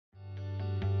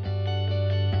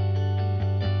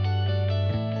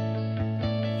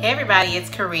Hey everybody,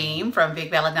 it's Kareem from Big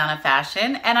Bella Donna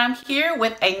Fashion, and I'm here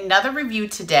with another review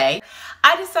today.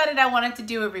 I decided I wanted to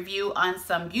do a review on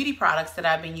some beauty products that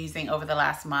I've been using over the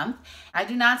last month. I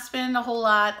do not spend a whole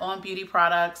lot on beauty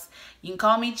products. You can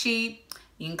call me cheap,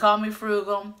 you can call me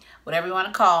frugal, whatever you want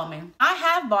to call me. I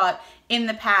have bought in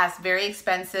the past very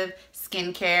expensive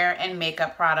skincare and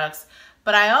makeup products,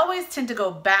 but I always tend to go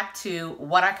back to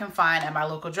what I can find at my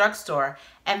local drugstore.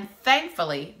 And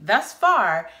thankfully, thus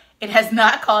far, it has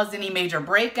not caused any major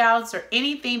breakouts or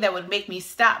anything that would make me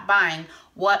stop buying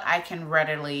what I can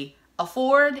readily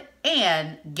afford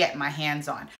and get my hands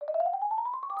on.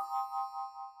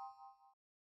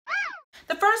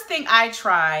 The first thing I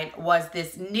tried was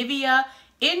this Nivea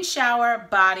in-shower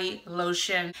body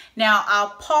lotion. Now,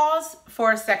 I'll pause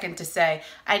for a second to say,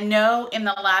 I know in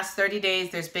the last 30 days,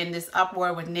 there's been this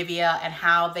uproar with Nivea and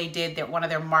how they did one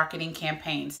of their marketing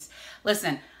campaigns.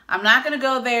 Listen, I'm not gonna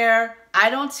go there. I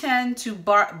don't tend to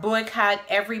boycott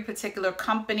every particular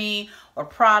company or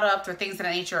product or things of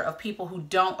that nature of people who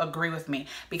don't agree with me,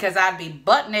 because I'd be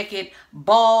butt naked,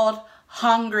 bald,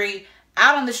 hungry,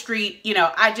 out on the street. You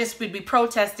know, I just would be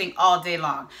protesting all day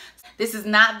long. This is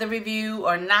not the review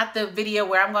or not the video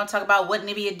where I'm going to talk about what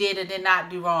Nivea did and did not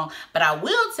do wrong. But I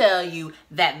will tell you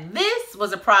that this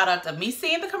was a product of me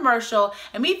seeing the commercial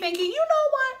and me thinking, you know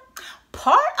what?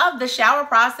 Part of the shower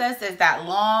process is that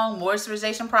long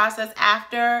moisturization process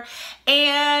after.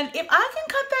 And if I can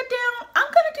cut that down,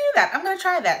 I'm going to do that. I'm going to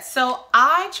try that. So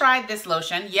I tried this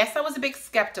lotion. Yes, I was a bit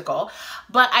skeptical,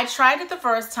 but I tried it the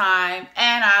first time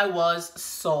and I was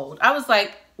sold. I was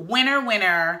like, winner,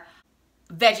 winner.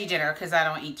 Veggie dinner, because I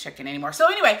don't eat chicken anymore. So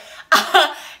anyway,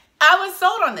 I was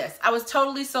sold on this. I was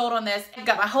totally sold on this. I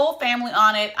got my whole family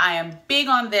on it. I am big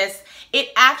on this. It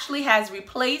actually has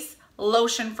replaced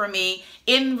lotion for me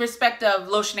in respect of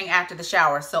lotioning after the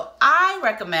shower. So I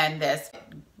recommend this.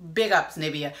 Big ups,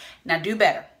 Nivea. Now do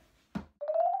better. The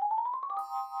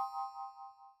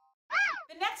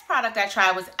next product I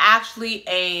tried was actually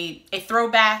a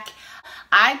throwback.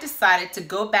 I decided to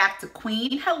go back to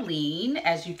Queen Helene.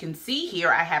 As you can see here,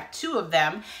 I have two of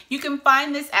them. You can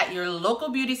find this at your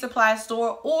local beauty supply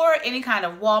store or any kind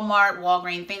of Walmart,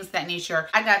 Walgreens, things of that nature.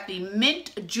 I got the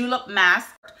Mint Julep Mask,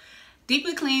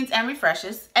 deeply cleans and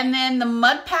refreshes. And then the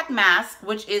Mud Pack Mask,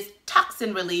 which is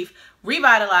toxin relief,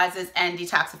 revitalizes and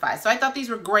detoxifies. So I thought these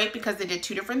were great because they did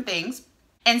two different things.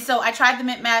 And so I tried the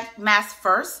Mint Mask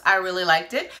first. I really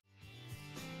liked it.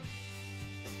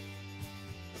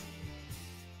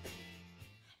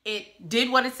 It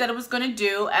did what it said it was going to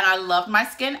do, and I loved my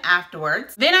skin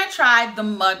afterwards. Then I tried the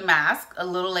Mud Mask a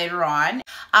little later on.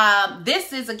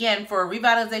 This is, again, for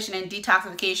revitalization and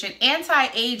detoxification,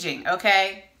 anti-aging,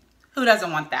 okay? Who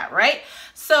doesn't want that, right?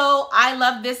 So I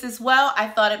love this as well. I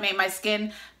thought it made my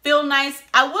skin feel nice.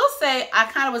 I will say I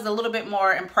kind of was a little bit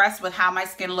more impressed with how my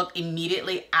skin looked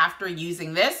immediately after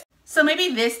using this. So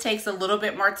maybe this takes a little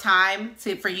bit more time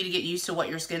for you to get used to what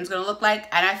your skin's gonna look like.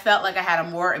 And I felt like I had a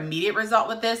more immediate result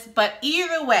with this. But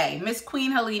either way, Miss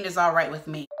Queen Helene is all right with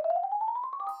me.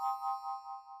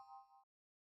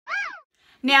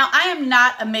 Now, I am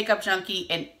not a makeup junkie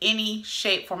in any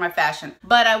shape, form, or fashion,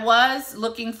 but I was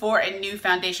looking for a new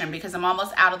foundation because I'm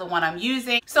almost out of the one I'm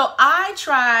using. So I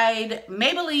tried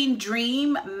Maybelline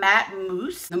Dream Matte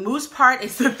Mousse. The mousse part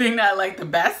is the thing that I like the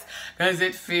best because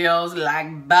it feels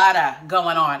like butter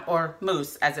going on, or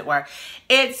mousse as it were.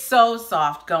 It's so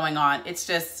soft going on. It's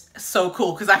just so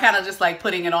cool because I kind of just like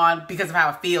putting it on because of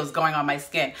how it feels going on my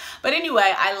skin. But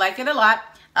anyway, I like it a lot.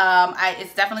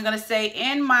 It's definitely going to stay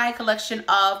in my collection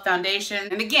of foundation.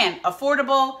 And again,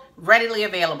 affordable, readily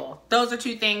available. Those are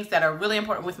two things that are really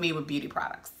important with me with beauty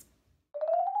products.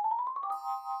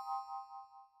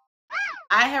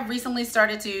 I have recently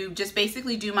started to just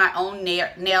basically do my own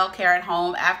nail care at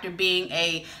home after being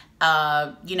a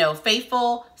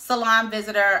faithful salon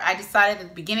visitor. I decided at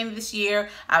the beginning of this year,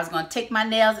 I was going to take my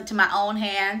nails into my own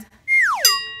hands.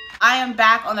 I am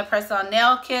back on the press-on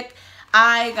nail kick.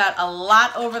 I got a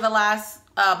lot over the last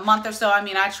month or so. I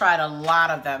mean, I tried a lot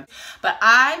of them, but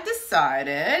I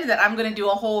decided that I'm going to do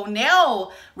a whole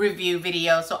nail review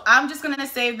video. So I'm just going to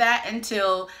save that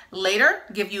until later,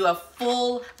 give you a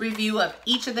full review of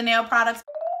each of the nail products.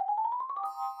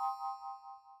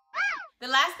 The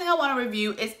last thing I want to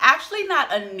review is actually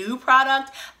not a new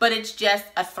product, but it's just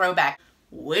a throwback.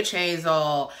 Witch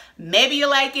Hazel. Maybe you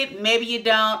like it, maybe you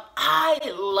don't. I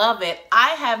love it.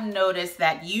 I have noticed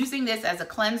that using this as a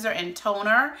cleanser and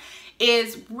toner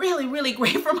is really, really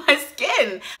great for my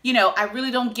skin. You know, I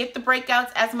really don't get the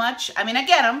breakouts as much. I mean, I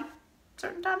get them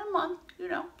certain time of month, you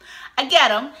know. I get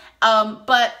them,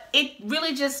 but it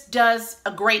really just does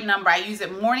a great number. I use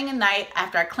it morning and night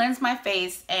after I cleanse my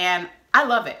face, and I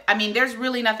love it. I mean, there's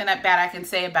really nothing that bad I can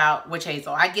say about Witch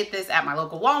Hazel. I get this at my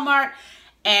local Walmart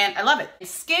and I love it.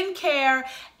 Skincare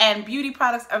and beauty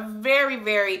products are very,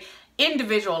 very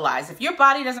individualized. If your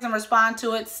body doesn't respond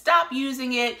to it, stop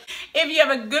using it. If you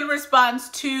have a good response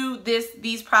to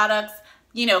these products,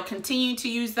 you know, continue to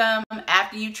use them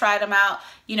after you try them out.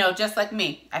 You know, just like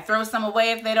me, I throw some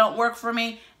away if they don't work for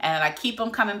me, and I keep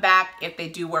them coming back if they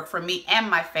do work for me and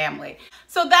my family.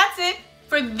 So that's it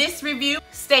for this review.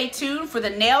 Stay tuned for the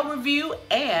nail review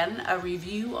and a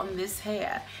review on this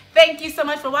hair. Thank you so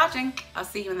much for watching. I'll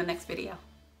see you in the next video.